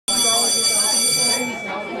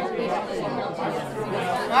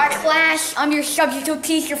Alright class, I'm your substitute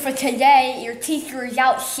teacher for today. Your teacher is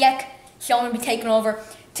out sick, so I'm going to be taking over.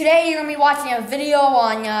 Today you're going to be watching a video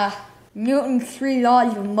on Newton's 3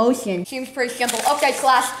 laws of motion. Seems pretty simple. Okay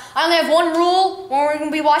class, I only have one rule when we're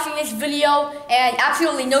going to be watching this video, and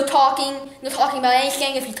absolutely no talking about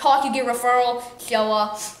anything. If you talk you get referral, so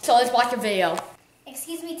let's watch the video.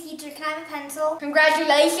 Excuse me teacher, can I have a pencil?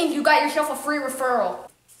 Congratulations, you got yourself a free referral.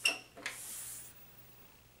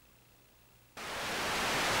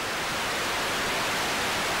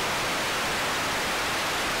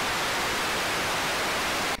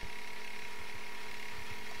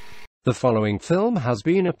 The following film has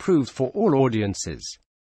been approved for all audiences.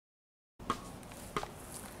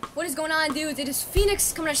 What is going on, dudes? It is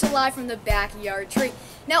Phoenix coming at you live from the backyard tree.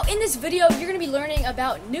 Now, in this video, you're going to be learning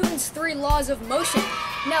about Newton's 3 laws of motion.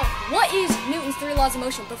 Now, what is Newton's 3 laws of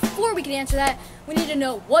motion? Before we can answer that, we need to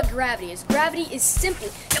know what gravity is. Gravity is simply...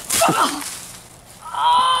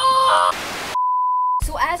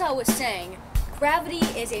 So, as I was saying, gravity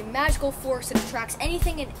is a magical force that attracts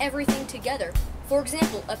anything and everything together. For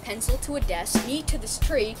example, a pencil to a desk, me to this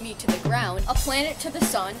tree, me to the ground, a planet to the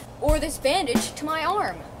sun, or this bandage to my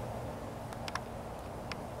arm.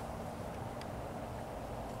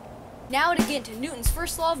 Now to get into Newton's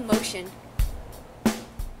first law of motion.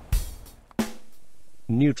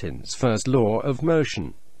 Newton's first law of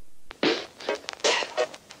motion.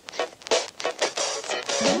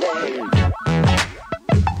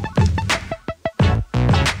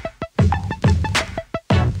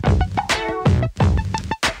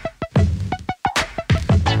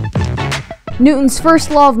 Newton's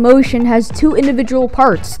first law of motion has two individual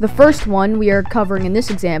parts. The first one, we are covering in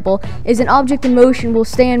this example, is an object in motion will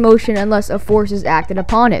stay in motion unless a force is acted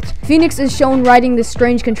upon it. Phoenix is shown riding this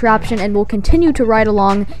strange contraption and will continue to ride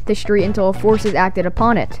along the street until a force is acted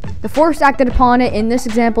upon it. The force acted upon it in this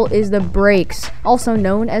example is the brakes, also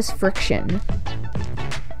known as friction.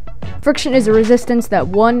 Friction is a resistance that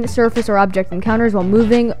one surface or object encounters while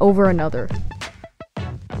moving over another.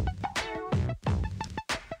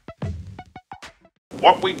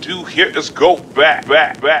 What we do here is go back.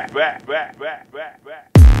 The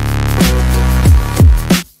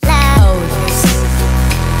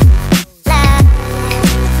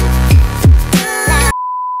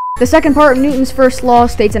second part of Newton's first law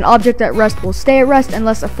states an object at rest will stay at rest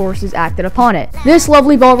unless a force is acted upon it. This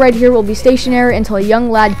lovely ball right here will be stationary until a young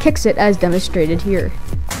lad kicks it as demonstrated here.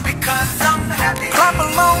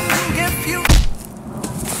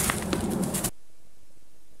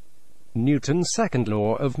 Newton's second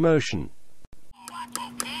law of motion.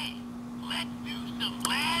 Okay, let's do some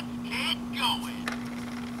let's get going.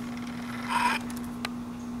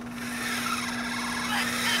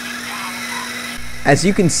 As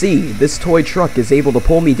you can see, this toy truck is able to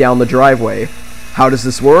pull me down the driveway. How does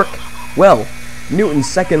this work? Well, Newton's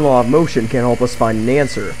second law of motion can help us find an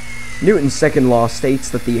answer. Newton's second law states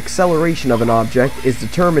that the acceleration of an object is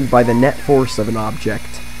determined by the net force of an object.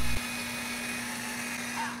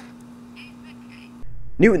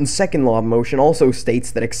 Newton's second law of motion also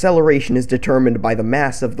states that acceleration is determined by the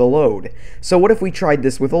mass of the load. So what if we tried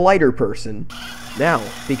this with a lighter person? Now,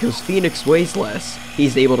 because Phoenix weighs less,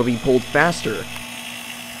 he's able to be pulled faster.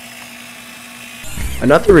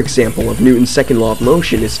 Another example of Newton's second law of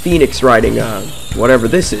motion is Phoenix riding, whatever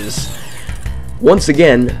this is. Once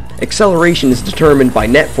again, acceleration is determined by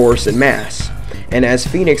net force and mass. And as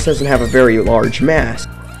Phoenix doesn't have a very large mass,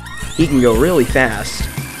 he can go really fast.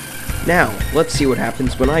 Now, let's see what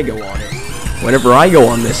happens when I go on it. Whenever I go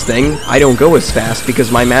on this thing, I don't go as fast because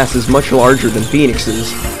my mass is much larger than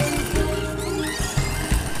Phoenix's.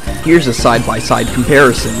 Here's a side-by-side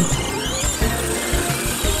comparison.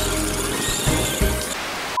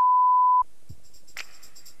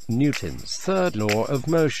 Newton's third law of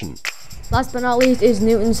motion. Last but not least is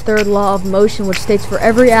Newton's third law of motion, which states for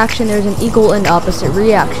every action there is an equal and opposite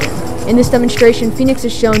reaction. In this demonstration, Phoenix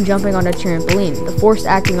is shown jumping on a trampoline. The force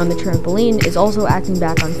acting on the trampoline is also acting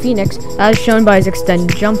back on Phoenix, as shown by his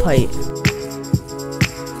extended jump height.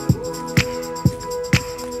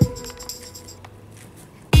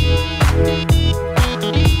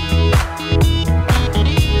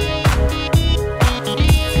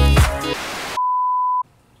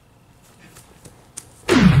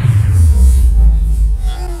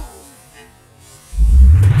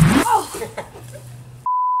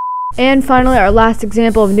 And finally, our last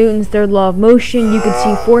example of Newton's third law of motion, you can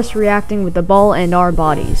see force reacting with the ball and our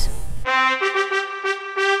bodies.